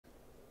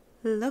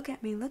Look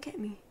at me, look at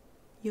me.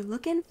 You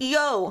looking?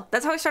 Yo,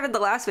 that's how I started the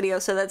last video,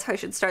 so that's how I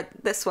should start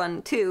this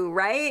one too,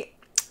 right?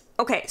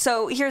 Okay,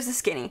 so here's the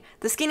skinny.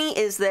 The skinny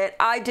is that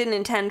I didn't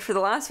intend for the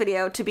last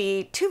video to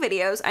be 2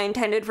 videos. I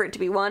intended for it to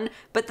be 1,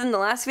 but then the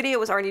last video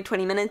was already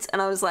 20 minutes,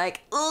 and I was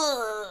like,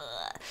 ugh,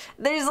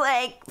 there's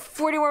like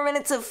 40 more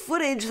minutes of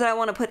footage that I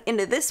want to put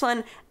into this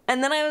one,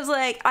 and then I was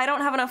like, I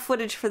don't have enough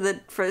footage for the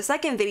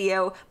second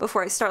video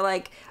before I start,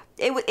 like,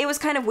 it was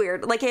kind of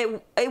weird. Like,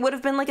 it would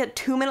have been like a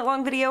 2-minute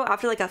long video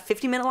after like a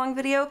 50-minute long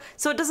video,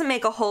 so it doesn't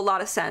make a whole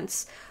lot of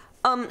sense.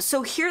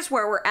 So here's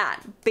where we're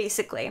at,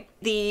 basically.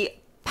 The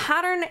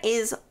pattern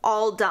is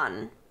all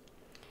done,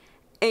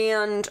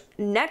 and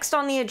next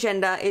on the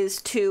agenda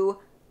is to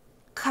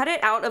cut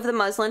it out of the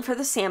muslin for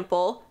the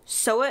sample,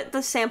 sew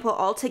the sample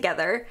all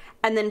together,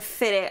 and then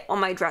fit it on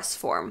my dress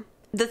form.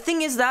 The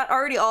thing is, that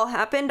already all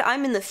happened.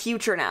 I'm in the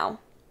future now,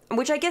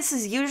 which I guess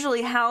is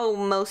usually how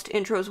most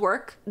intros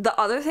work. The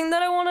other thing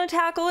that I want to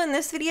tackle in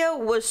this video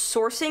was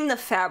sourcing the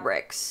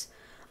fabrics.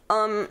 So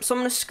I'm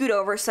gonna scoot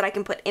over so that I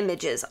can put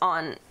images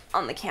on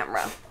the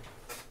camera.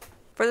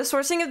 For the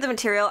sourcing of the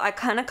material, I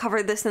kind of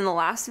covered this in the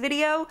last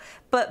video,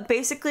 but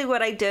basically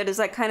what I did is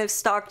I kind of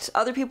stalked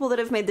other people that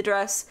have made the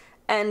dress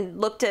and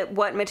looked at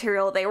what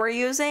material they were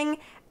using,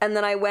 and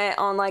then I went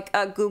on like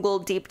a Google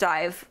deep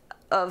dive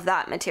of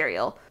that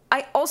material.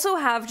 I also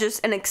have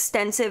just an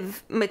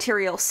extensive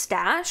material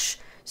stash,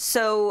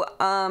 so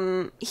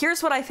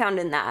here's what I found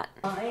in that.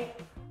 My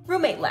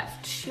roommate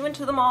left. She went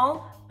to the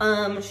mall.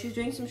 She's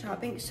doing some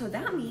shopping, so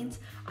that means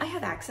I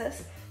have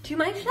access to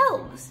my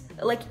shelves,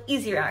 like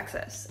easier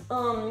access.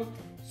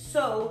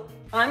 So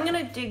I'm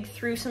gonna dig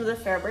through some of the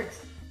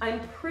fabrics.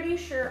 I'm pretty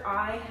sure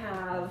I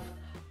have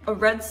a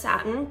red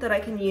satin that I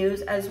can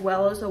use, as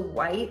well as a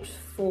white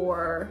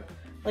for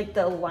like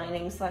the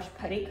lining slash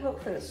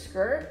petticoat for the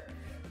skirt.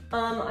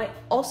 I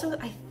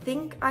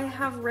think I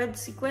have red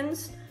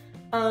sequins,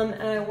 and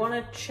I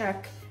wanna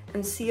check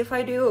and see if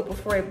I do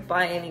before I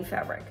buy any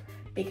fabric,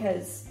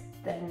 because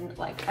then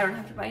like I don't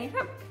have to buy any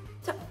fabric.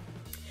 So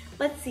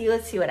let's see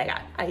what I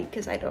got,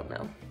 because I don't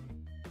know.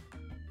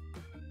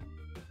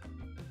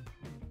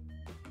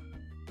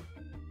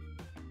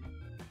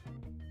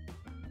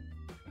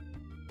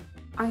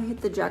 I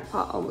hit the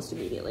jackpot almost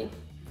immediately.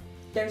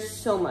 There's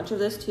so much of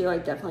this too, I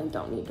definitely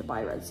don't need to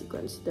buy red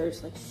sequins.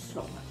 There's like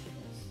so much of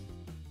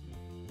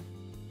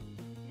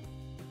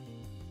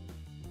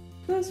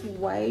this. This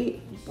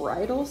white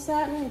bridal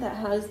satin that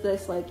has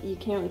this, like, you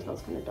can't really tell,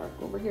 it's kind of dark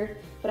over here,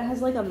 but it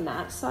has like a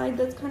matte side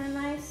that's kind of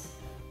nice.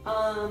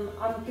 I'm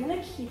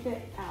gonna keep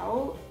it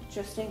out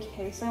just in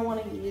case I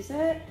want to use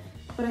it,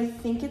 but I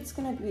think it's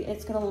gonna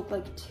look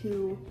like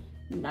too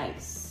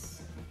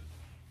nice,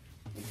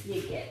 if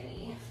you get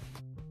me.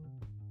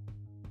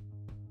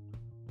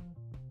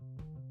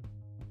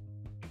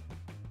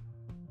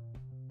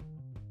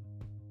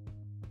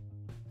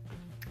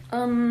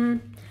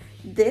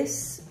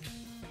 This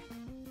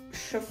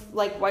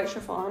like white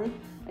chiffon,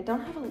 I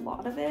don't have a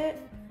lot of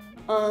it.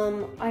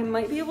 I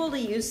might be able to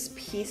use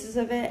pieces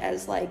of it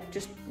as like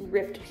just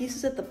ripped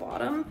pieces at the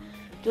bottom,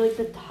 do like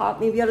the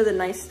top maybe out of the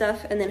nice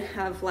stuff, and then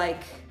have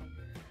like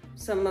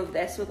some of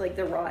this with like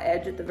the raw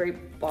edge at the very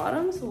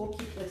bottom. So we'll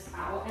keep this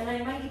out, and I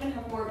might even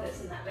have more of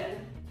this in that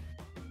bin.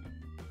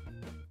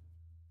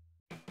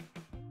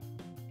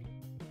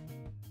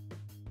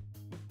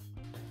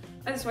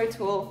 I have this white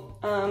tool.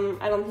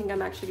 I don't think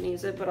I'm actually gonna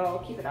use it, but I'll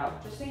keep it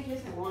out just in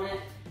case I want it,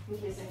 in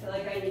case I feel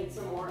like I need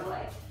some more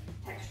like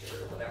texture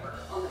or whatever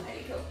on the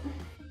petticoat.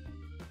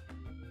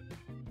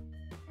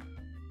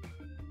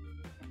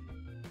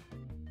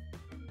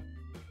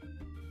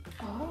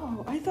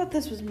 Oh, I thought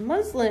this was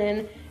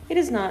muslin. It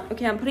is not.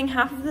 Okay, I'm putting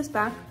half of this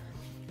back,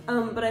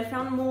 but I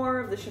found more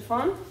of the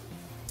chiffon,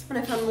 and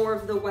I found more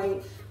of the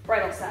white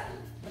bridal satin.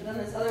 But then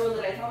this other one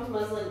that I thought was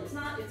muslin, it's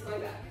not, it's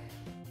going back.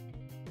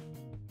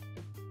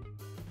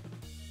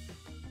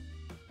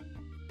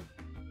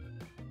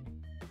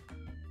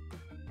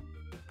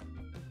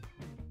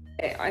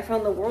 Okay, I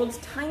found the world's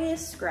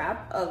tiniest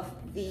scrap of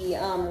the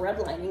red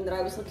lining that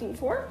I was looking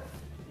for.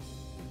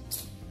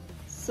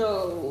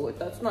 So if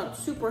that's not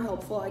super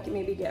helpful, I can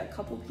maybe get a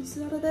couple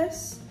pieces out of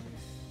this.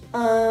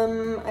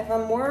 I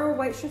found more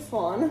white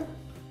chiffon,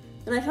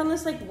 and I found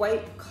this like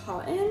white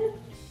cotton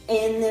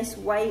and this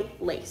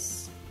white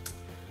lace.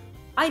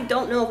 I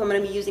don't know if I'm gonna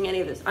be using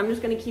any of this. I'm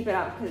just gonna keep it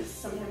out because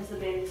sometimes the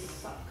bins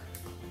suck.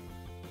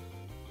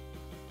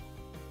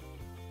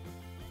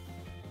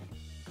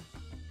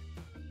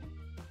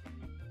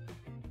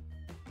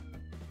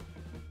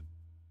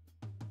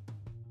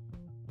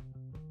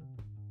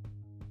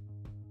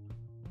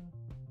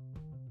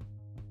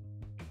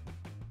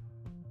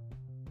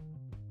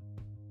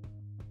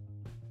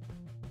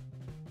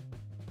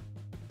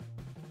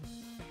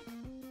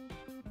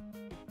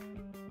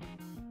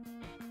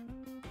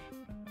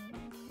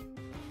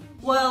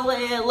 Well,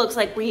 it looks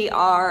like we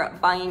are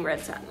buying red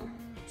satin.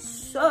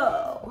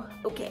 So,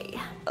 okay,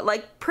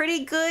 like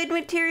pretty good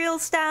material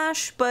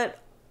stash, but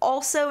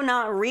also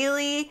not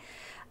really.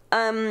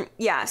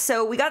 Yeah,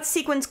 so we got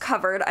sequins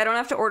covered. I don't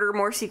have to order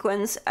more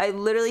sequins. I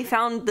literally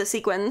found the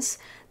sequins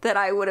that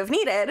I would have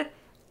needed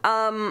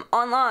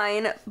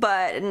online,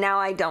 but now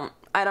I don't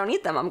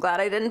need them. I'm glad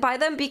I didn't buy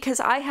them because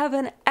I have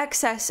an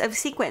excess of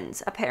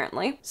sequins,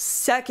 apparently.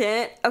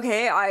 Second,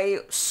 okay, I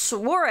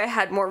swore I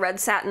had more red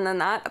satin than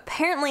that.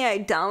 Apparently I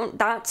don't.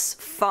 That's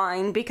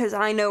fine because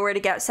I know where to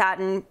get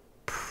satin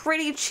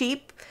pretty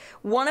cheap.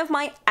 One of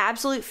my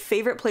absolute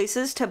favorite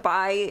places to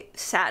buy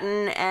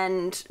satin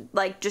and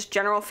like just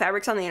general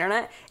fabrics on the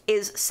internet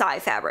is Psy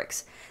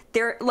Fabrics.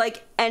 They're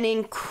like an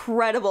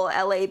incredible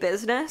LA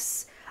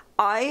business.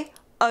 I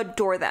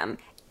adore them.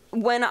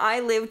 When I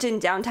lived in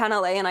downtown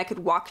LA and I could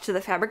walk to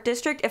the fabric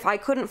district, if I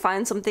couldn't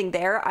find something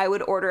there, I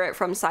would order it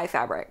from Psy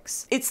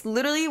Fabrics. It's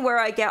literally where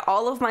I get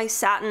all of my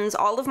satins,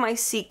 all of my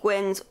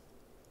sequins,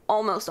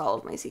 almost all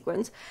of my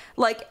sequins,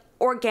 like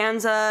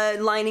organza,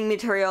 lining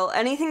material,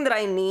 anything that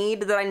I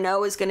need that I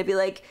know is going to be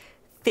like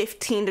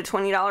 $15 to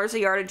 $20 a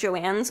yard at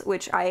Joann's,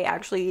 which I'm a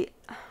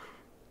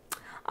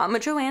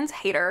Joann's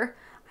hater.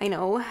 I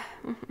know.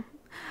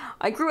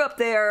 I grew up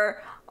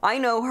there. I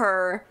know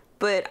her.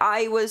 But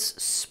I was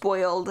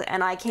spoiled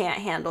and I can't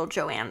handle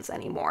Joann's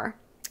anymore.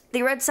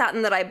 The red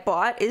satin that I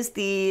bought is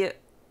the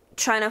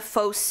China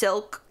faux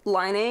silk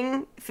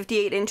lining,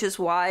 58 inches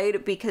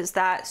wide, because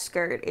that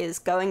skirt is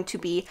going to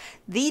be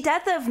the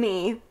death of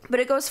me. But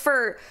it goes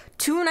for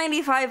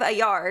 $2.95 a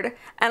yard,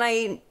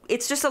 and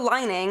it's just a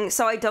lining,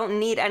 so I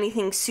don't need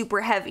anything super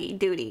heavy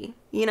duty,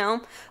 you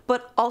know?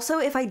 But also,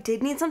 if I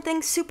did need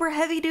something super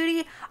heavy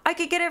duty, I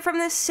could get it from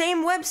this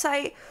same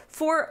website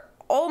for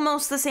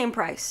almost the same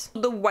price.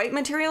 The white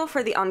material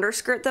for the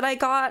underskirt that I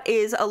got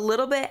is a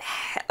little bit,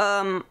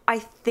 I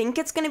think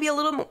it's gonna be a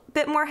little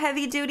bit more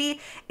heavy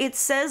duty. It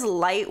says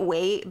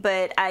lightweight,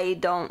 but I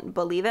don't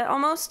believe it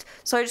almost.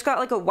 So I just got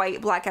like a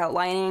white blackout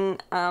lining.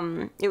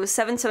 It was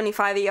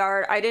 $7.75 a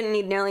yard. I didn't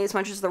need nearly as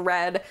much as the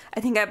red. I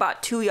think I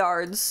bought 2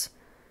 yards.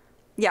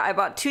 Yeah, I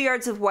bought 2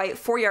 yards of white,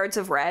 4 yards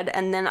of red,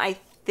 and then I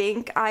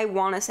think I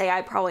wanna say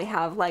I probably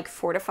have like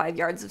 4 to 5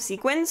 yards of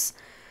sequins.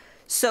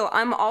 So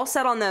I'm all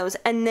set on those.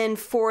 And then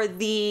for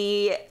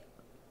the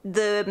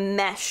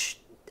mesh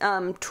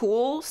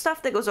tulle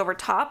stuff that goes over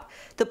top,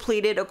 the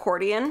pleated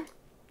accordion,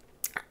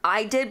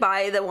 I did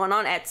buy the one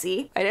on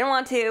Etsy. I didn't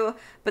want to,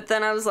 but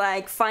then I was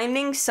like,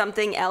 finding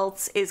something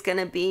else is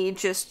gonna be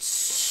just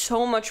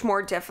so much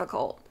more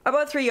difficult. I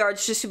bought 3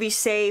 yards just to be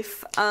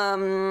safe,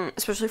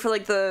 especially for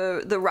like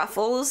the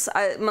ruffles.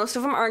 Most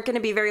of them aren't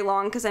gonna be very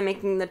long because I'm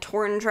making the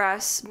torn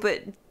dress,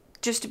 but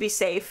just to be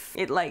safe,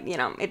 it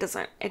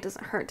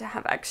doesn't hurt to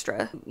have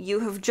extra. You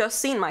have just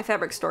seen my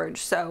fabric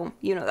storage, so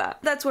you know that.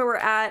 That's where we're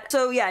at.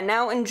 So yeah,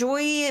 now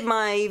enjoy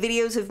my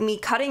videos of me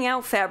cutting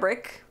out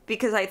fabric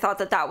because I thought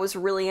that was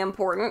really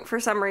important for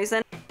some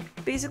reason.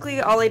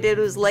 Basically, all I did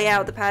was lay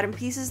out the pattern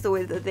pieces the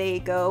way that they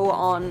go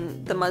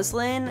on the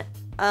muslin.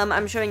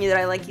 I'm showing you that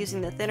I like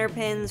using the thinner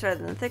pins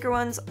rather than thicker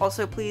ones.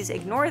 Also, please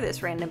ignore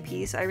this random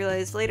piece. I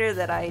realized later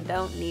that I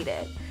don't need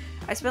it.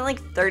 I spent like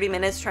 30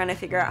 minutes trying to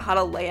figure out how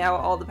to lay out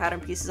all the pattern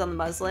pieces on the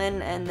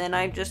muslin, and then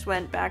I just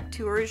went back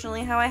to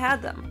originally how I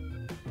had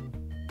them.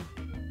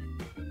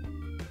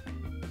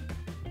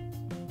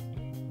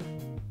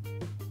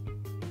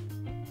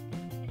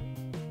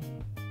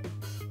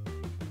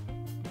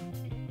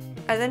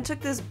 I then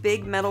took this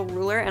big metal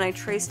ruler and I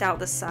traced out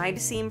the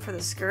side seam for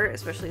the skirt,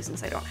 especially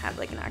since I don't have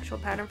like an actual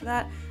pattern for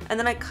that, and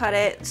then I cut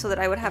it so that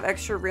I would have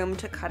extra room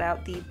to cut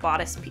out the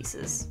bodice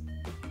pieces.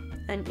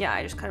 And yeah,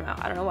 I just cut them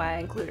out. I don't know why I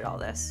included all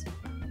this.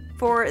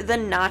 For the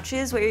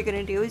notches, what you're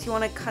gonna do is you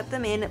wanna cut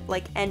them in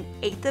like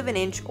 1/8 of an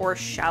inch or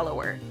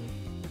shallower.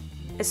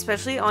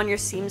 Especially on your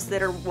seams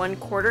that are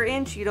 1/4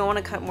 inch, you don't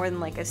wanna cut more than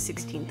like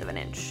 1/16 of an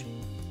inch.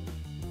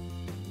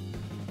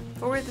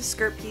 For the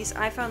skirt piece,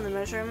 I found the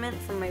measurement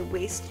from my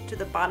waist to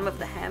the bottom of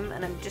the hem,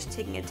 and I'm just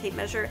taking a tape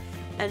measure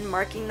and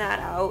marking that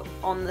out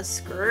on the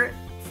skirt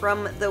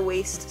from the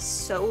waist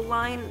sew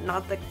line,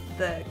 not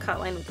the cut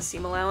line with the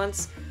seam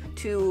allowance,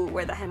 to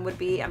where the hem would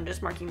be. I'm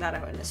just marking that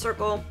out in a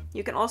circle.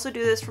 You can also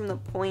do this from the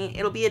point.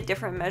 It'll be a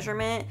different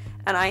measurement,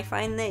 and I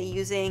find that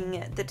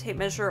using the tape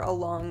measure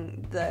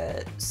along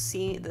the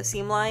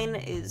seam line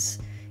is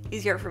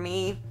easier for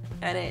me,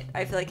 and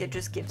I feel like it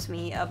just gives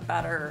me a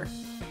better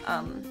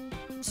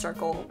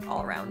circle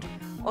all around.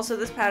 Also,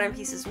 this pattern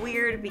piece is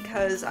weird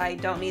because I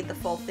don't need the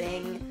full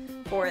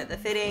thing for the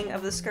fitting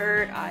of the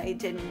skirt. I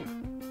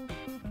didn't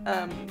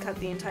cut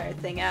the entire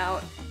thing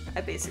out.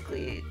 I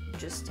basically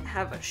just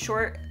have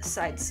short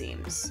side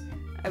seams.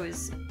 I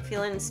was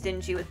feeling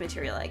stingy with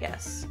material, I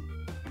guess.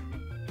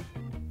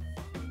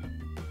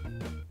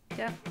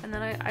 Yep, and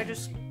then I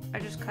just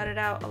cut it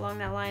out along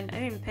that line. I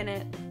didn't even pin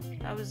it.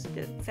 I was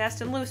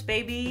fast and loose,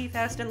 baby,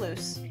 fast and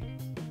loose.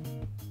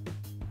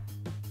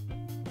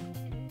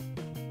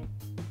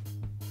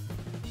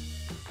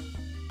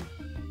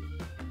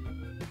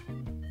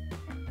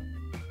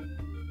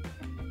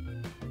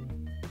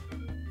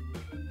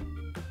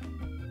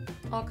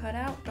 All cut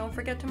out. Don't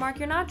forget to mark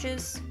your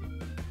notches.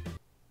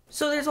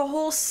 So there's a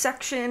whole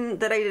section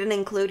that I didn't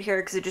include here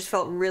because it just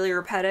felt really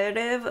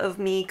repetitive of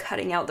me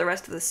cutting out the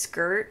rest of the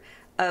skirt.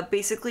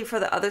 Basically for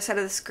the other side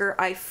of the skirt,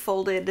 I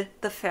folded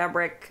the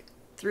fabric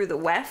through the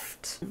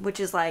weft, which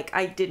is like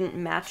I didn't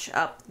match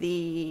up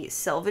the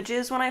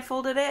selvages when I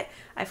folded it.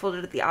 I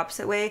folded it the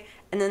opposite way,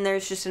 and then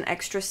there's just an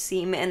extra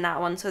seam in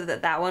that one so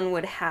that that one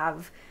would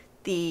have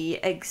the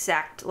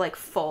exact like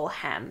full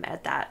hem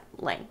at that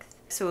length,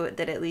 so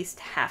that at least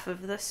half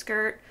of the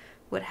skirt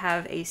would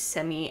have a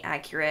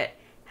semi-accurate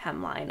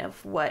hemline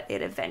of what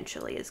it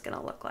eventually is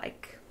gonna look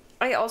like.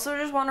 I also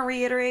just want to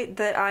reiterate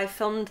that I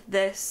filmed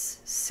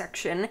this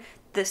section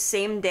the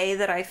same day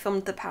that I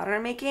filmed the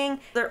pattern making.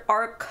 There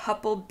are a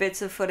couple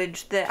bits of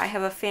footage that I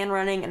have a fan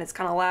running and it's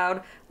kind of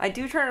loud. I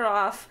do turn it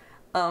off,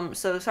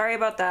 so sorry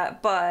about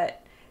that,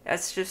 but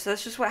that's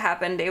just what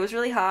happened. It was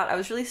really hot, I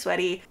was really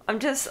sweaty. I'm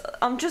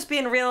just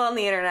being real on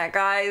the internet,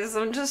 guys.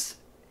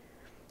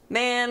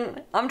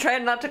 Man, I'm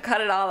trying not to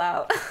cut it all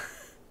out.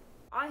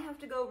 I have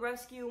to go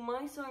rescue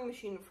my sewing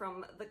machine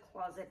from the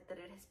closet that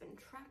it has been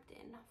trapped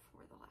in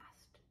for the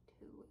last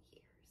 2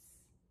 years.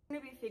 I'm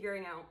gonna be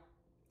figuring out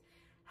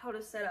how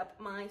to set up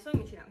my sewing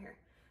machine out here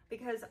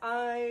because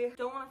I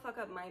don't want to fuck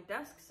up my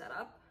desk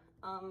setup,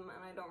 and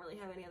I don't really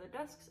have any other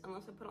desks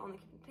unless I put it on the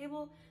kitchen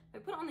table.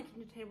 If I put it on the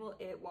kitchen table,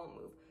 it won't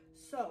move.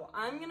 So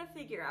I'm gonna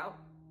figure out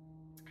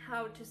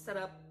how to set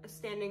up a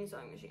standing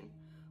sewing machine,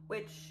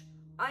 which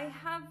I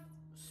have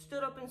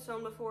stood up and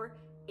sewn before.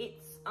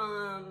 It's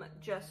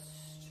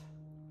just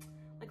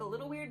like a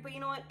little weird, but you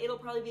know what? It'll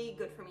probably be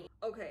good for me.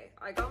 Okay,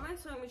 I got my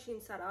sewing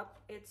machine set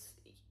up. It's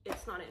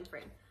not in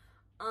frame.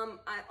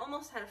 I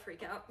almost had a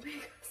freak out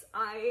because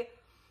I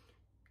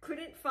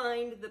couldn't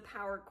find the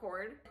power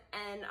cord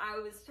and I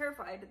was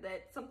terrified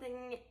that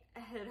something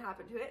had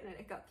happened to it and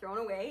it got thrown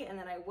away and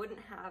then I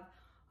wouldn't have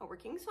a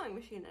working sewing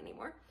machine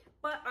anymore.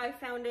 But I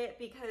found it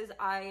because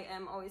I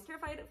am always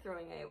terrified of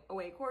throwing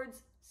away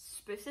cords,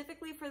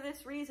 specifically for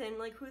this reason.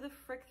 Like, who the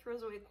frick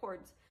throws away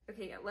cords?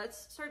 Okay, yeah,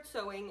 let's start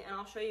sewing and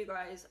I'll show you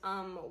guys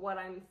what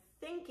I'm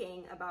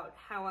thinking about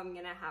how I'm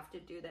gonna have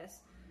to do this,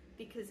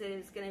 because it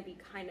is gonna be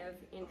kind of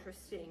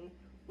interesting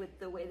with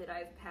the way that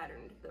I've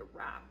patterned the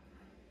wrap.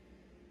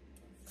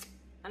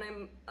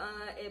 And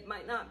it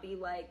might not be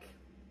like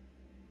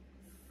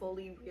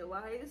fully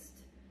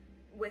realized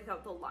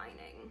without the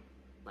lining,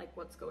 like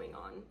what's going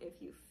on, if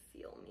you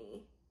feel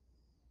me.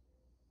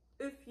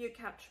 If you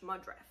catch my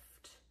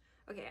drift.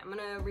 Okay, I'm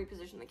gonna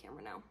reposition the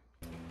camera now.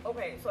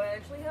 Okay, so I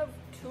actually have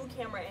 2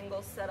 camera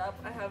angles set up.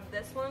 I have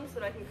this one so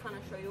that I can kind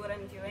of show you what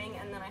I'm doing,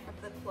 and then I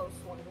have the close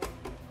one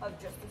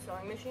of just the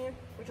sewing machine,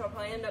 which I'll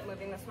probably end up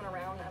moving this one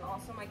around. And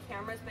also my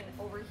camera's been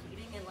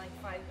overheating in like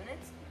 5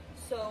 minutes,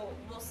 so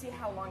we'll see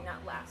how long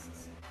that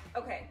lasts.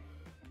 Okay,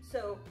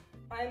 so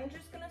I'm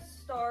just gonna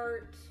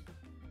start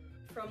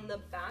from the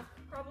back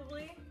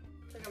probably.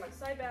 So I got my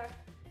side back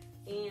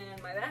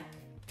and my back,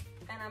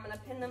 and I'm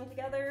gonna pin them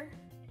together.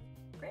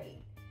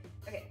 Great.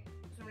 Okay,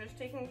 so I'm just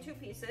taking 2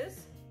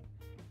 pieces,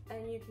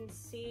 and you can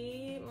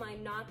see my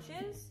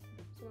notches.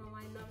 So I'm gonna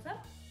line those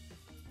up.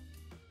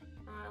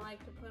 I like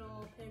to put a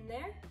little pin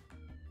there,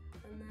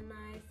 and then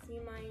I see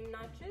my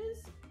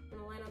notches. I'm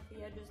gonna line up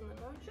the edges and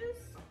the notches,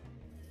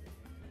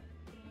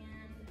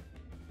 and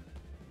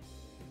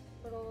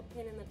put a little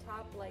pin in the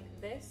top like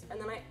this. And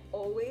then I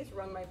always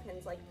run my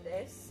pins like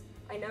this.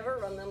 I never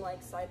run them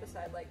like side to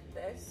side like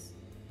this,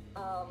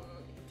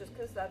 just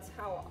because that's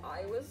how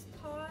I was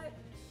taught.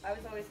 I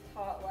was always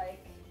taught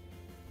like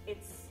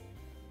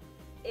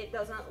it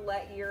doesn't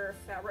let your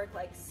fabric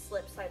like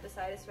slip side to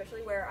side,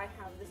 especially where I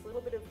have this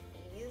little bit of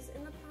ease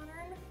in the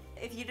pattern.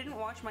 If you didn't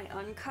watch my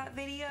uncut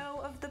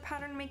video of the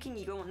pattern making,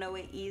 you don't know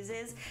what ease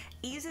is.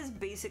 Ease is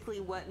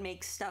basically what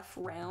makes stuff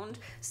round.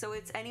 So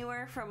it's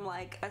anywhere from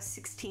like a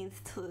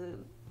 1/16 to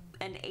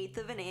an 1/8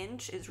 of an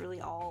inch is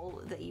really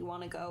all that you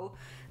want to go.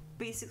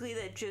 Basically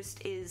that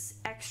just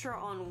is extra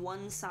on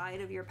one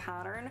side of your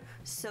pattern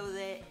so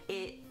that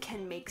it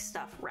can make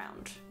stuff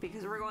round.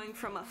 Because we're going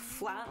from a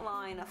flat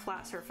line, a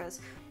flat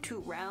surface, to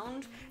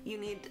round, you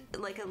need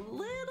like a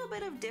little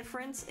bit of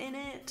difference in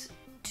it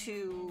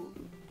to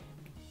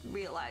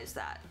realize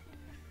that.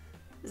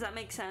 Does that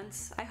make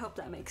sense? I hope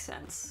that makes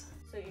sense.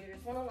 So you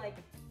just want to like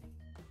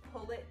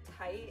pull it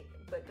tight,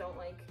 but don't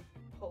like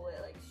pull it,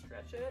 like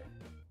stretch it,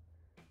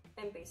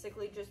 and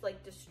basically just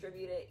like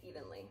distribute it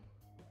evenly.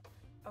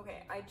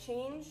 Okay, I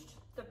changed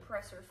the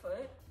presser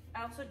foot.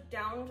 I also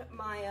downed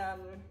my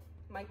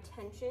my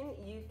tension.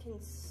 You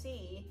can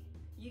see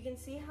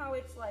how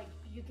it's like,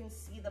 you can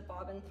see the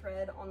bobbin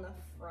thread on the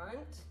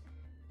front,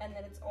 and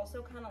then it's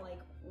also kind of like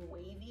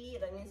wavy.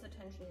 That means the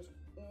tension is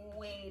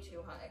way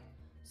too high.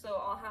 So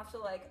I'll have to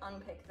like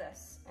unpick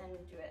this and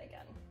do it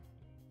again.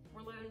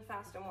 We're living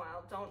fast and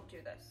wild. Don't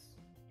do this.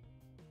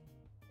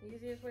 The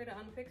easiest way to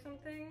unpick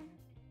something,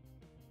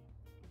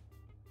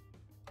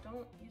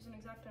 don't use an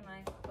X-Acto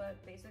knife,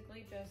 but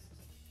basically just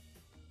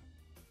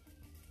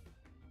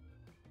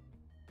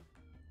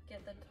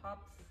get the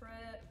top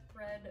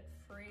thread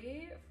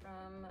free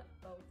from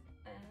both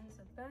ends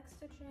of back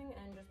stitching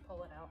and just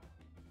pull it out.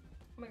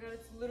 Oh my god,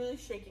 it's literally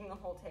shaking the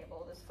whole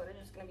table. This footage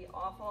is gonna be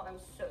awful. I'm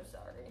so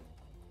sorry.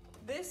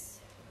 This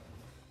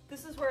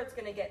is where it's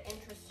gonna get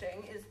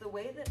interesting, is the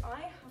way that I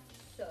have to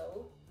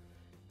sew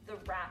the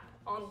wrap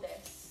on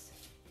this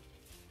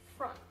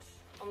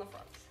on the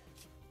front.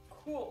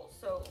 Cool,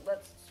 so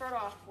let's start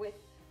off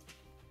with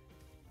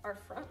our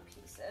front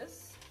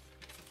pieces.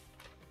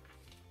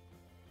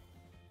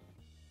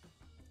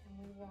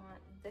 And we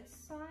want this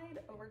side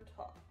over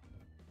top.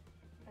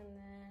 And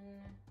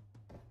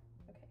then,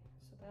 okay,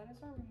 so that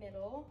is our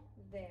middle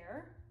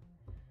there.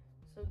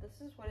 So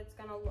this is what it's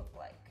gonna look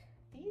like.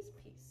 These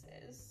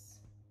pieces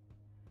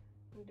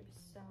need to be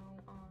sewn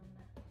on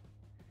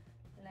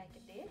like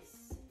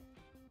this.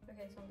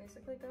 Okay, so I'm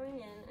basically going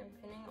in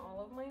and pinning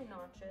all of my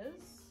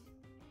notches,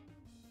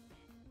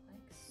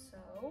 like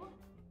so.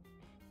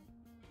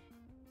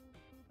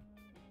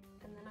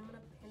 And then I'm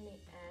gonna pin the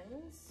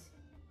ends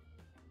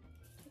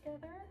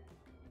together,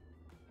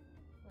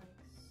 like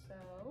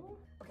so.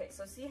 Okay,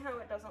 so see how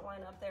it doesn't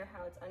line up there,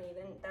 how it's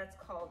uneven? That's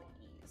called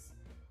ease.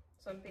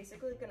 So I'm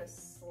basically gonna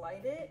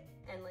slide it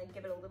and like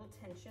give it a little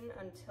tension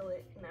until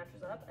it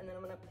matches up, and then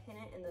I'm gonna pin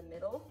it in the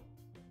middle.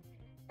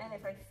 And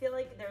if I feel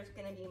like there's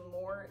gonna be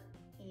more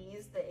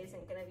ease that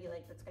isn't gonna be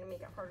like, that's gonna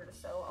make it harder to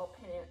sew, I'll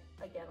pin it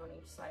again on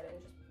each side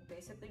and just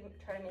basically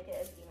try to make it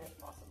as even as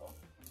possible.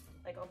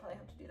 Like I'll probably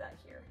have to do that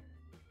here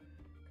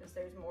because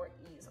there's more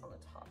ease on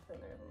the top than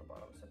there is on the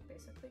bottom. So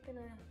basically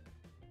gonna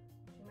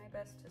do my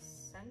best to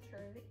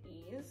center the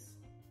ease.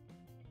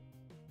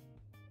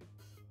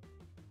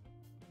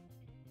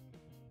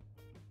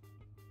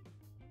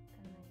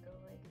 And then go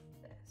like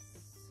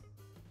this.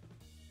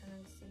 And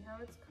then see how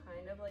it's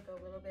kind of like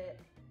a little bit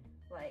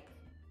like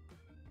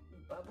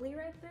bubbly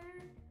right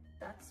there?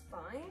 That's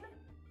fine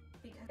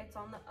because it's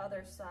on the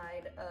other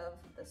side of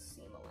the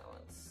seam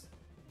allowance.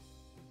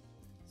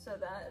 So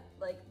that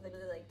like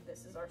literally like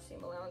this is our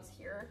seam allowance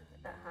here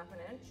at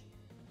 1/2 inch,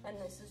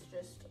 and this is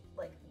just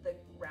like the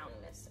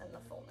roundness and the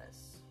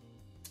fullness.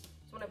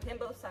 So I'm gonna pin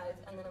both sides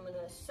and then I'm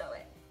gonna sew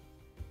it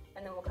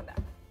and then we'll come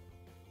back.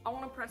 I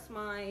wanna press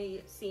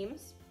my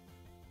seams,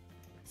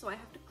 so I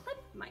have to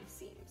clip my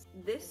seams.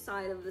 This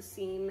side of the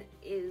seam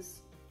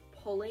is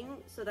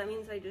pulling, so that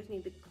means I just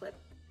need to clip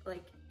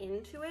like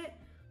into it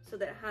so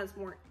that it has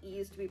more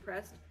ease to be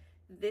pressed.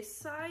 This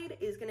side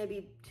is gonna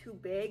be too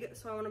big,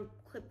 so I wanna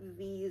clip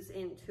these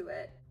into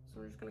it.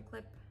 So I'm just gonna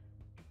clip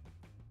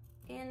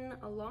in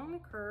along the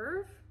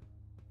curve.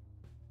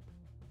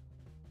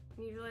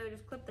 And usually I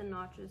just clip the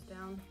notches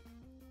down.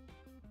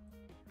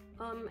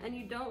 And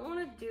you don't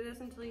wanna do this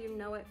until you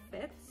know it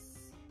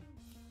fits,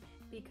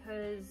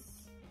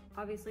 because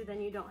obviously then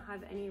you don't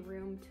have any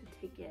room to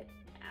take it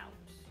out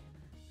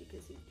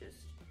because you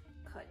just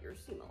cut your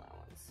seam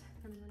allowance.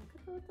 And I'm gonna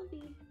cut the little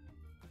V.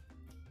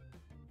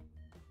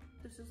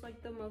 This is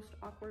like the most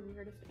awkward,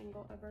 weirdest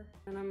angle ever.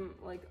 And I'm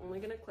like only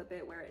gonna clip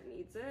it where it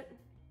needs it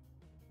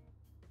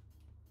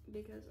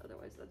because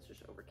otherwise that's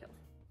just overkill.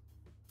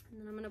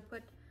 And then I'm gonna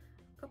put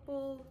a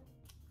couple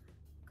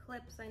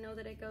clips. I know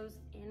that it goes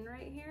in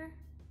right here.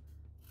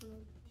 I'm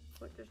gonna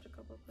put just a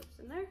couple clips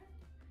in there.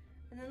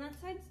 And then that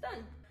side's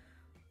done.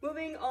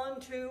 Moving on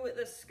to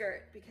the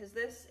skirt, because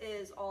this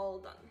is all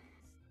done.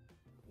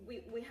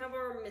 We have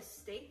our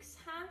mistakes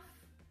half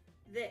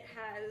that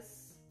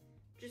has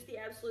just the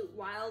absolute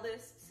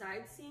wildest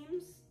side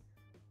seams.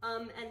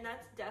 And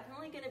that's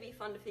definitely gonna be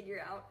fun to figure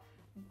out,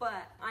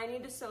 but I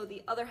need to sew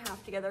the other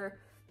half together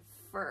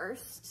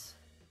first.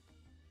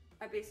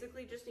 I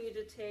basically just need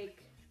to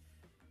take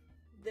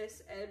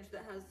this edge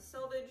that has the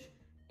selvage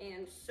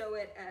and sew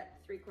it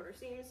at 3/4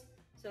 seams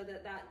so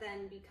that that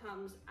then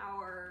becomes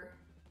our,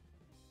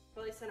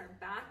 probably center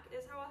back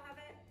is how I'll have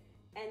it.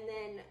 And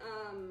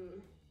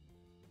then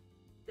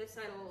this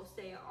side will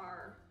stay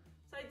our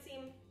side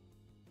seam.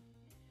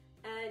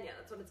 And yeah,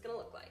 that's what it's gonna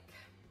look like.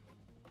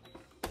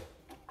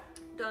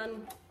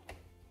 Done.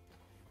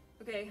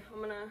 Okay, I'm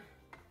gonna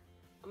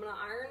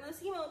iron the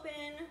seam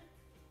open.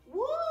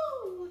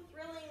 Woo!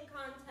 Thrilling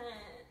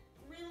content.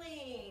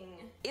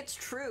 Thrilling. It's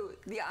true.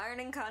 The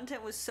ironing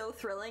content was so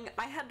thrilling,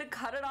 I had to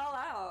cut it all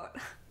out.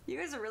 You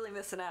guys are really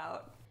missing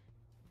out.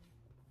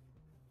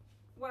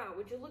 Wow,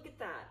 would you look at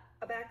that?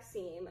 A back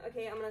seam.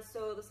 Okay, I'm gonna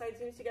sew the side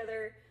seams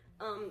together.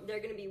 They're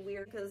gonna be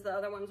weird because the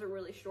other ones are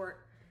really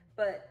short,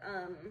 but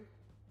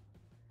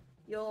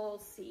you'll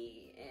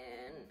see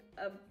in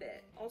a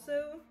bit.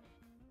 Also,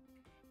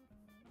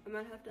 I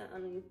might have to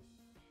undo,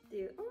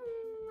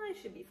 I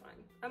should be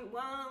fine. I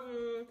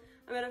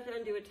might have to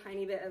undo a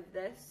tiny bit of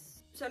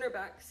this center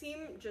back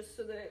seam just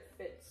so that it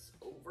fits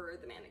over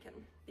the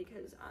mannequin,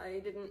 because I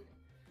didn't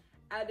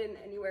add in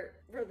anywhere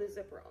for the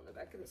zipper on the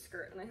back of the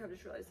skirt, and I have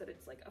just realized that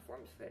it's like a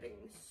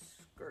form-fitting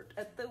skirt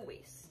at the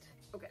waist.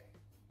 Okay.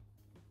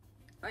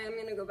 I am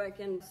gonna go back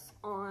in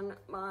on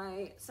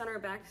my center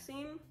back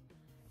seam,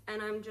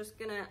 and I'm just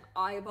gonna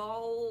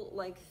eyeball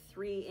like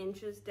 3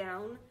 inches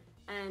down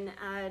and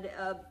add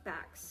a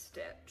back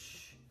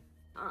stitch.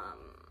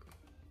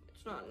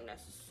 It's not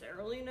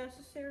necessarily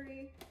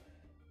necessary,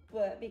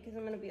 but because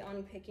I'm gonna be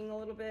unpicking a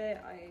little bit,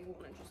 I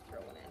wanna just throw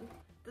it in.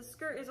 The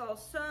skirt is all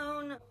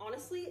sewn.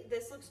 Honestly,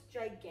 this looks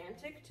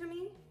gigantic to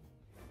me.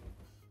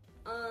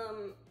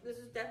 This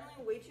is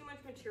definitely way too much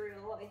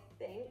material, I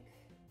think.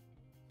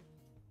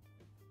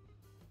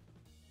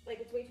 Like,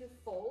 it's way too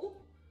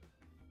full.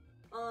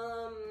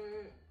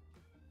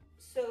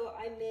 So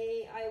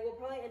I will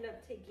probably end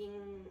up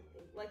taking,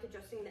 like,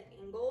 adjusting the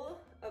angle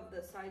of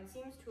the side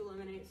seams to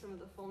eliminate some of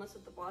the fullness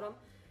at the bottom.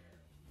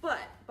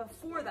 But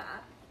before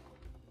that,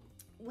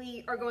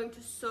 we are going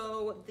to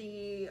sew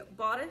the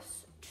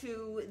bodice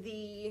to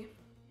the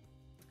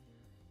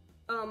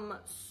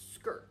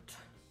skirt.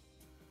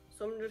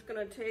 So I'm just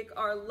gonna take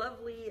our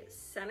lovely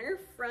center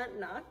front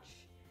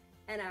notch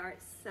and our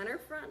center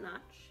front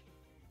notch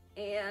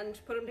and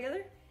put them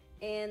together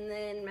and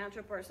then match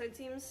up our side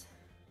seams.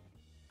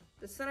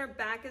 The center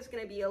back is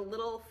gonna be a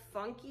little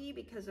funky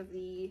because of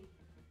the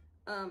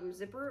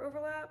zipper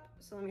overlap.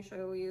 So let me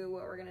show you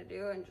what we're gonna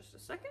do in just a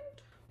second.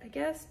 I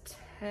guess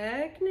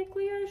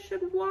technically I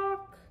should have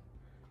walked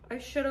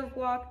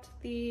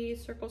the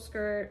circle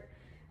skirt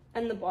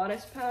and the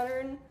bodice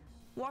pattern.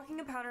 Walking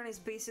a pattern is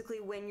basically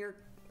when you're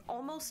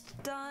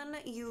almost done,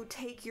 you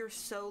take your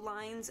sew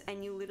lines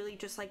and you literally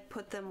just like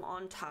put them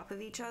on top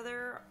of each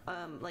other,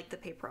 like the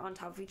paper on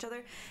top of each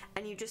other,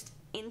 and you just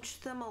inch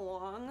them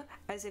along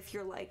as if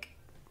you're like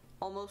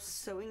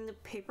almost sewing the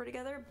paper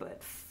together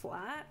but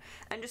flat,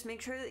 and just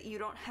make sure that you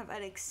don't have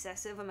an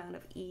excessive amount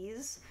of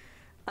ease.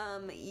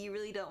 You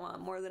really don't want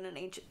more than an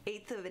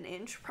eighth of an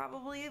inch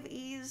probably of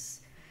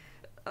ease.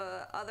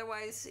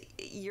 Otherwise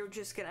you're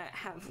just gonna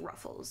have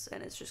ruffles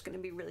and it's just gonna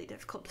be really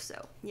difficult to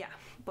sew. Yeah,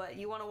 but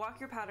you want to walk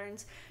your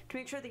patterns to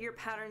make sure that your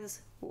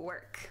patterns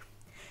work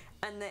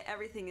and that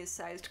everything is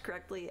sized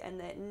correctly and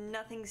that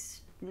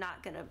nothing's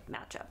not gonna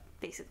match up,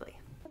 basically.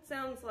 That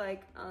sounds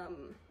like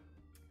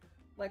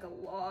a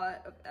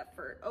lot of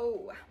effort.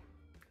 Oh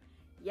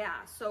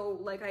yeah, so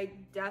like I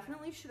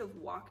definitely should have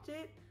walked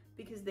it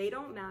because they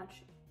don't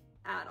match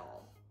at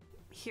all.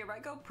 Here I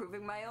go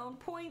proving my own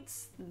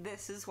points.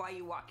 This is why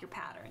you walk your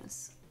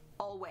patterns.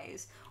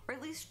 Always. Or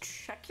at least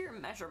check your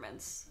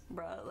measurements,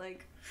 bruh.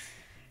 Like,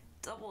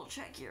 double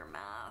check your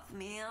math,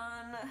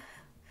 man.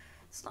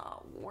 It's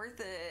not worth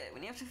it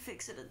when you have to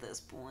fix it at this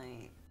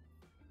point.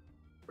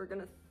 We're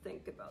gonna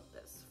think about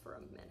this for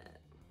a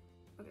minute.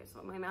 Okay,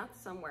 so my math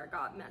somewhere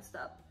got messed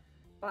up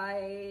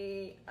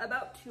by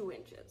about 2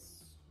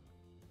 inches,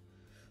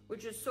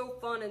 which is so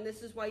fun, and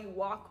this is why you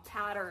walk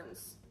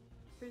patterns.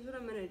 Here's what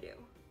I'm gonna do.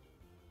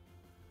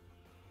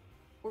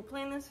 We're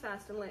playing this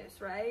fast and loose,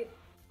 right?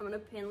 I'm gonna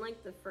pin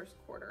like the first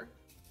quarter,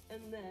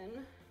 and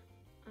then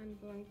I'm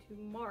going to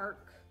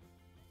mark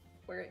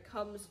where it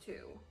comes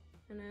to.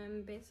 And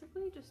I'm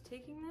basically just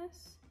taking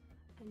this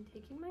and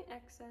taking my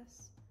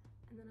excess,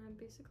 and then I'm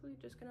basically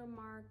just gonna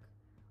mark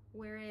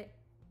where it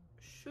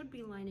should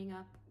be lining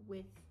up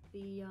with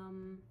the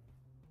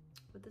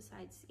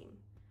side seam,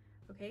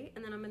 okay?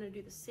 And then I'm gonna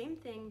do the same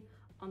thing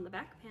on the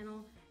back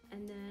panel,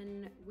 and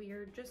then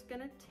we're just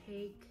gonna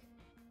take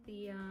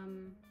the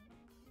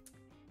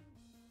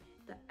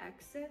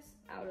excess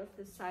out of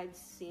the side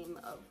seam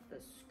of the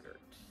skirt.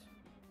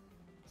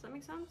 Does that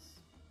make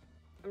sense?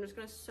 I'm just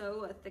gonna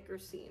sew a thicker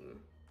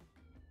seam.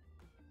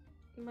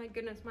 My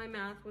goodness, my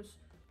math was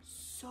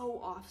so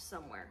off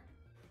somewhere.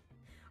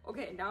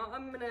 Okay, now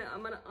I'm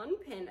gonna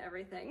unpin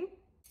everything.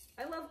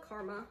 I love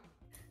karma.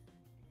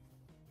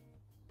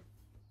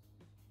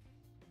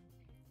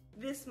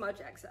 This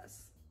much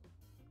excess.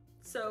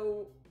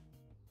 So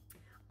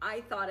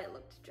I thought it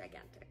looked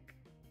gigantic.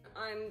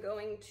 I'm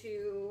going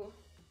to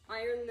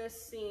iron this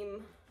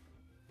seam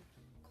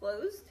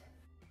closed,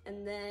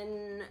 and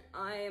then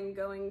I am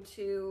going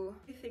to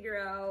figure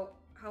out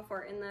how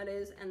far in that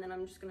is, and then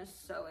I'm just gonna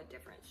sew a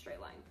different straight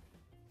line.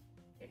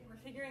 Okay, we're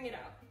figuring it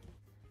out.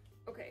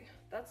 Okay,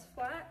 that's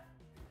flat.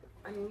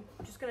 I'm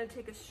just gonna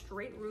take a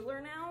straight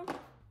ruler now,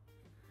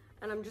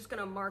 and I'm just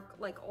gonna mark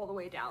like all the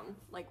way down,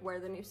 like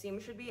where the new seam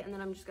should be, and then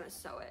I'm just gonna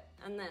sew it,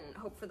 and then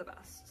hope for the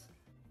best.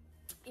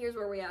 Here's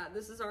where we at.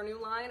 This is our new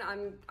line.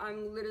 I'm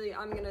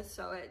gonna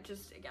sew it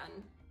just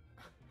again.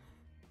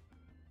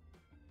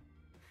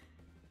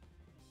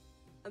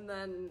 And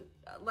then,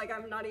 like,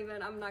 I'm not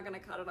gonna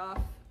cut it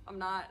off.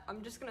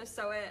 I'm just gonna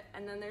sew it,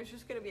 and then there's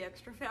just gonna be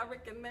extra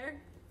fabric in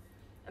there.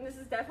 And this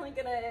is definitely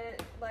gonna,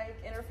 like,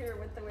 interfere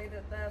with the way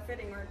that the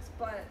fitting works,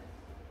 but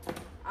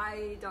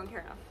I don't care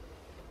enough.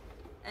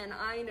 And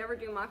I never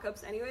do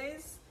mock-ups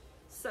anyways,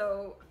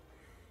 so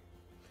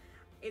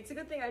it's a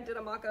good thing I did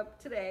a mock-up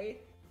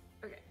today.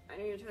 Okay, I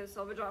need to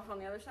selvage off on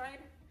the other side,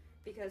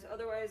 because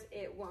otherwise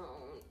it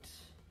won't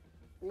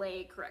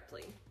lay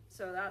correctly.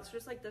 So that's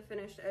just like the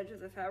finished edge of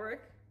the fabric.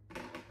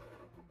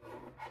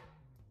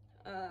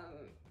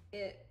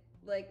 It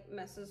like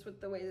messes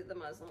with the way that the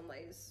muslin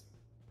lays.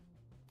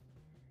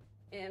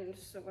 And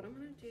so what I'm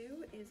gonna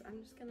do is I'm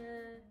just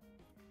gonna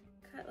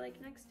cut like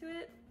next to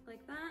it,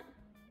 like that.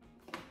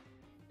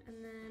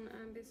 And then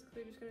I'm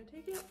basically just gonna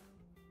take it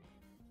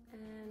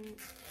and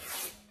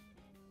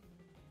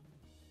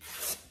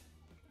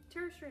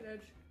tear a straight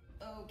edge.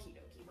 Okie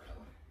dokie, bro.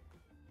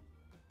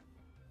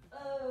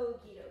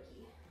 Okie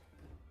dokie.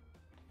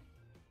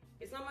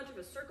 It's not much of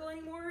a circle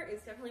anymore.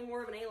 It's definitely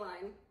more of an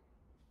A-line.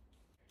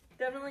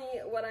 Definitely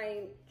what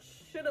I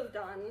should have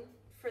done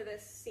for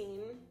this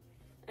seam,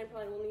 I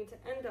probably will need to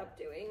end up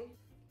doing,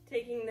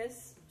 taking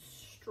this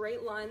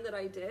straight line that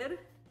I did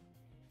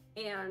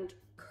and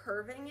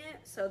curving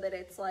it so that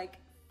it's like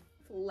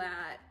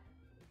flat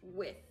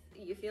width,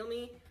 you feel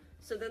me?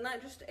 So then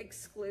that just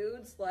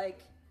excludes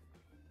like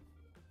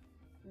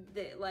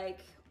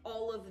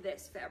all of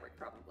this fabric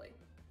probably.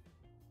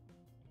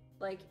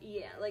 Like,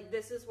 yeah, like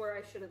this is where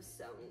I should have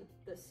sewn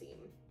the seam.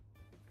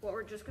 What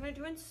we're just gonna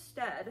do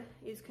instead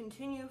is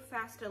continue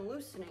fast and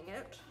loosening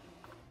it.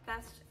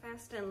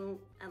 Fast and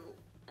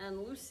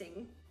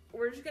loosing.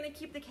 We're just gonna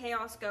keep the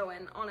chaos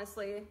going,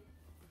 honestly.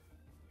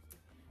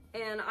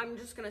 And I'm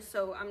just gonna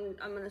sew, I'm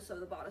gonna sew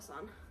the bodice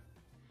on.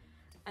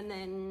 And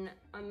then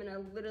I'm gonna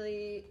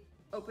literally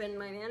open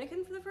my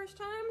mannequin for the first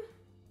time,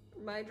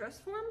 my dress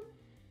form,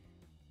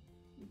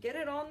 get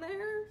it on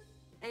there,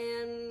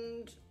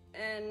 and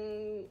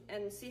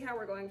see how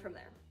we're going from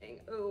there.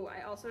 Oh,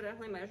 I also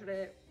definitely measured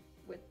it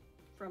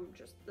from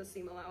just the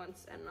seam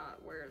allowance and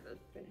not where the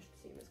finished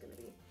seam is gonna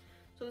be.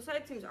 So the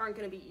side seams aren't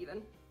gonna be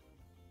even.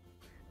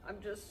 I'm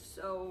doing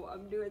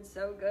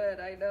so good,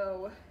 I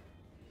know.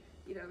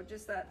 You know,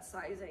 just that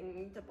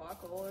sizing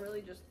debacle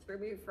really just threw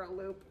me for a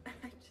loop.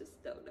 I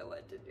just don't know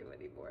what to do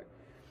anymore.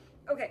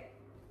 Okay,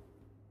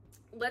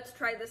 let's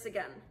try this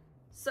again.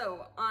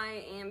 So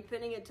I am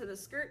pinning it to the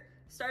skirt,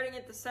 starting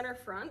at the center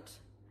front,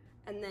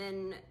 and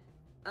then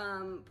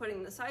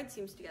putting the side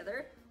seams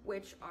together,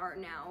 which are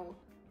now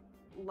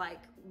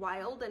like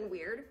wild and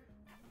weird.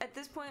 At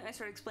this point, I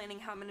started explaining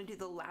how I'm gonna do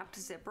the lapped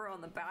zipper on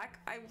the back.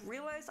 I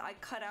realized I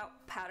cut out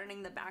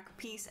patterning the back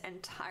piece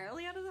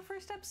entirely out of the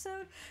first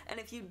episode, and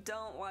if you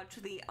don't watch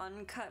the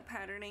uncut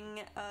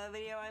patterning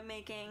video I'm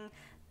making,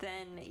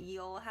 then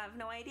you'll have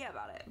no idea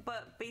about it.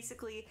 But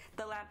basically,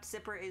 the lapped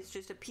zipper is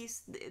just a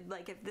piece,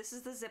 like if this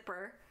is the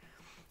zipper,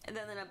 and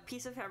then a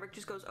piece of fabric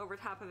just goes over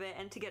top of it,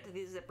 and to get to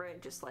the zipper,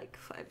 it just like,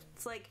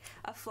 it's like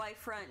a fly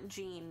front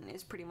jean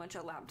is pretty much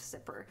a lapped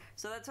zipper.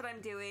 So that's what I'm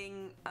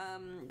doing.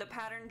 The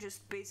pattern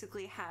just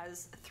basically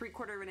has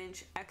 3/4 of an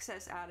inch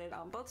excess added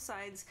on both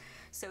sides.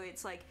 So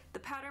it's like the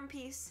pattern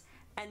piece,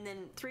 and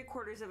then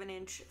 3/4 of an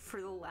inch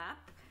for the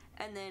lap,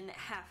 and then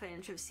 1/2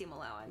 inch of seam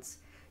allowance.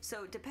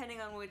 So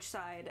depending on which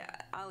side,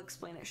 I'll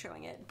explain it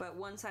showing it, but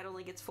one side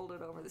only gets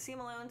folded over the seam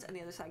allowance, and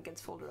the other side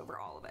gets folded over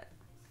all of it.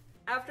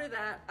 After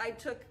that, I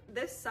took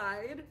this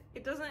side.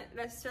 It doesn't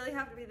necessarily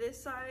have to be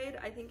this side.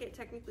 I think it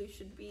technically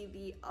should be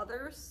the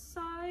other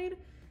side,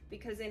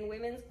 because in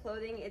women's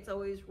clothing, it's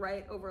always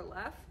right over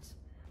left.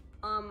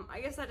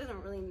 I guess that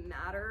doesn't really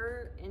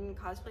matter in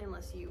cosplay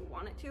unless you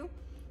want it to,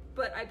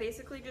 but I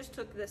basically just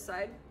took this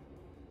side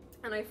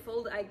and I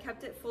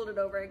kept it folded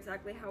over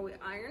exactly how we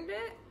ironed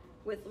it,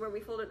 with where we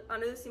folded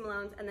under the seam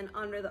allowance and then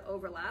under the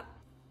overlap.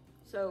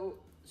 So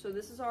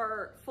this is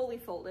our fully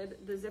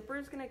folded. The zipper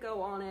is gonna go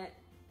on it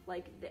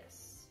like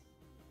this.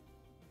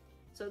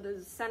 So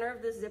the center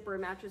of the zipper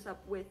matches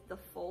up with the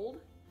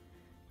fold.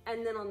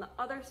 And then on the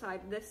other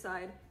side,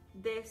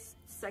 this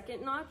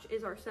second notch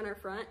is our center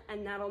front,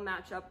 and that'll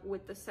match up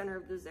with the center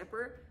of the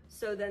zipper.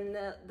 So then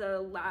the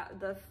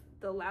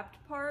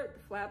lapped part, the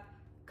flap,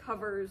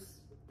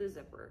 covers the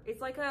zipper.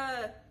 It's like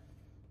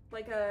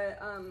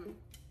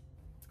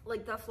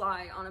the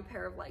fly on a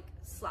pair of like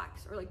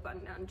slacks or like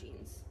button-down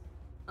jeans.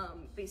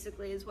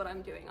 Basically is what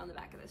I'm doing on the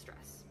back of this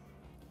dress,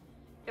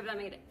 if that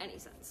made any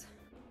sense.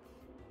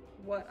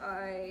 What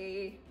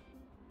I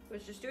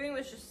was just doing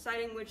was just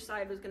deciding which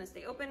side was gonna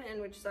stay open and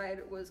which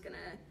side was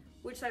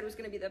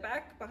gonna be the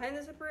back behind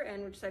the zipper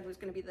and which side was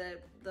gonna be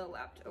the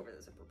lapped over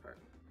the zipper part.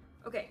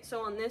 Okay,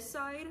 so on this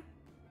side,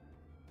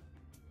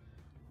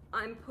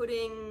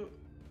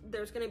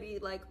 there's gonna be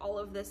like all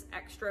of this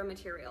extra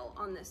material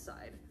on this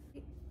side.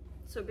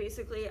 So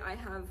basically I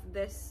have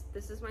this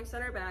is my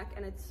center back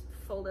and it's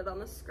folded on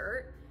the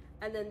skirt,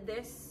 and then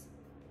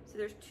so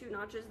there's 2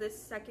 notches. This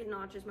second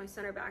notch is my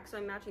center back, so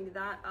I'm matching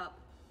that up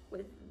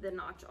with the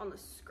notch on the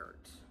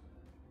skirt,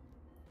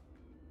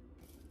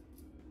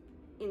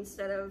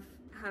 instead of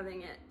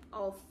having it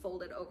all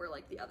folded over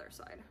like the other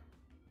side.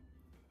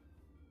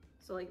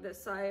 So like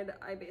this side,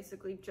 I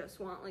basically just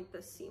want like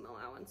the seam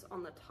allowance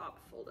on the top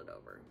folded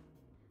over.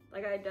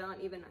 Like I don't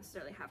even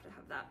necessarily have to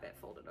have that bit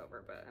folded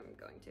over, but I'm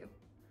going to.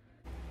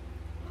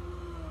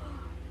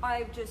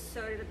 I've just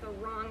sewed it at the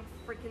wrong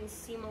freaking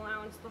seam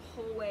allowance the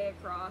whole way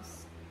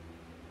across.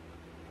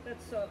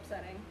 That's so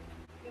upsetting.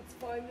 It's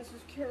fine, this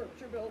is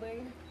character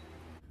building.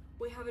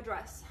 We have a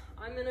dress.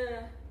 I'm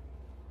gonna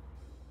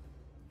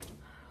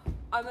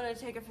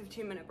take a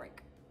 15-minute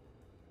break.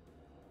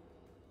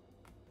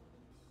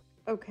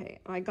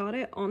 Okay, I got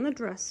it on the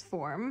dress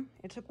form.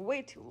 It took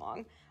way too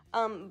long,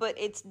 but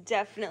it's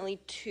definitely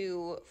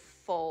too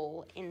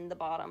full in the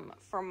bottom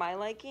for my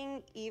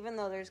liking, even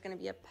though there's gonna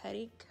be a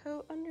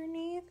petticoat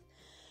underneath.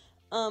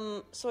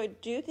 So I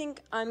do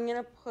think I'm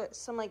gonna put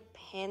some like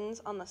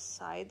pins on the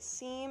side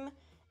seam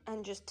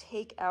and just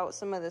take out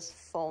some of this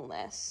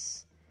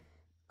fullness.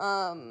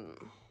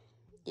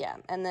 Yeah,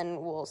 and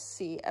then we'll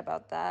see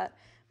about that.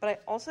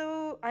 But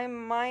I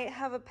might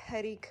have a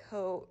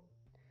petticoat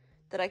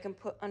that I can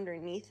put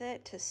underneath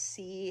it to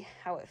see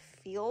how it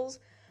feels.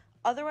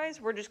 Otherwise,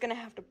 we're just gonna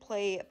have to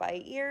play it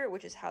by ear,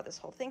 which is how this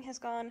whole thing has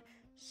gone,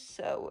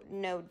 so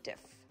no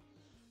diff.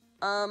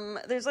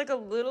 There's like a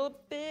little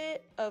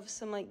bit of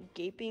some like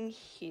gaping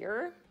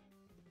here,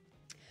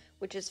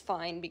 which is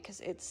fine because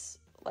it's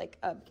like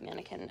a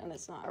mannequin and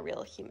it's not a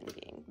real human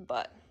being,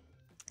 but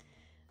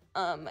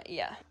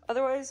yeah.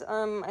 Otherwise,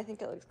 I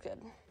think it looks good.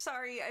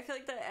 Sorry, I feel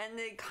like that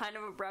ended kind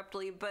of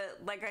abruptly, but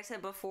like I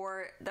said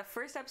before, the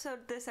first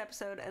episode, this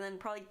episode, and then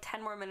probably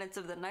 10 more minutes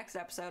of the next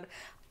episode,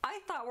 I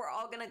thought we're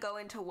all gonna go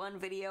into one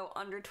video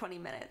under 20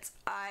 minutes.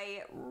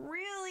 I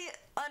really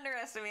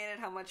underestimated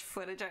how much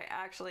footage I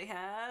actually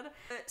had.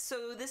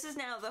 So this is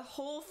now the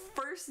whole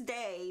first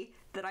day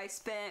that I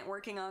spent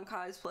working on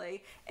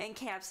cosplay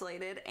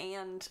encapsulated,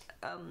 and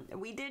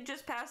we did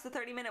just pass the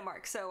 30-minute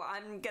mark, so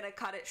I'm gonna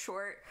cut it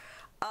short.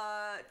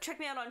 Check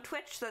me out on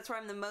Twitch, that's where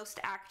I'm the most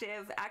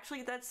active.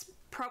 Actually, that's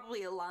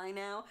probably a lie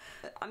now.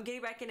 I'm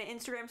getting back into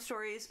Instagram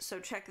stories, so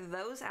check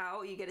those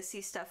out. You get to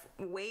see stuff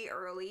way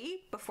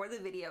early before the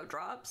video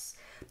drops.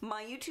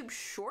 My YouTube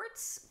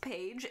Shorts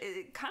page,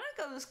 it kind of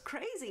goes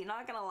crazy,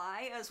 not gonna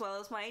lie, as well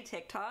as my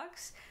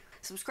TikToks.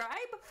 Subscribe,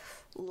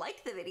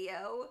 like the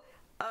video.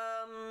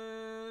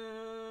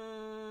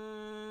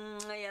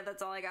 Yeah,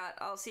 that's all I got.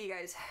 I'll see you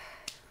guys.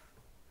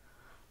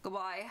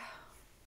 Goodbye.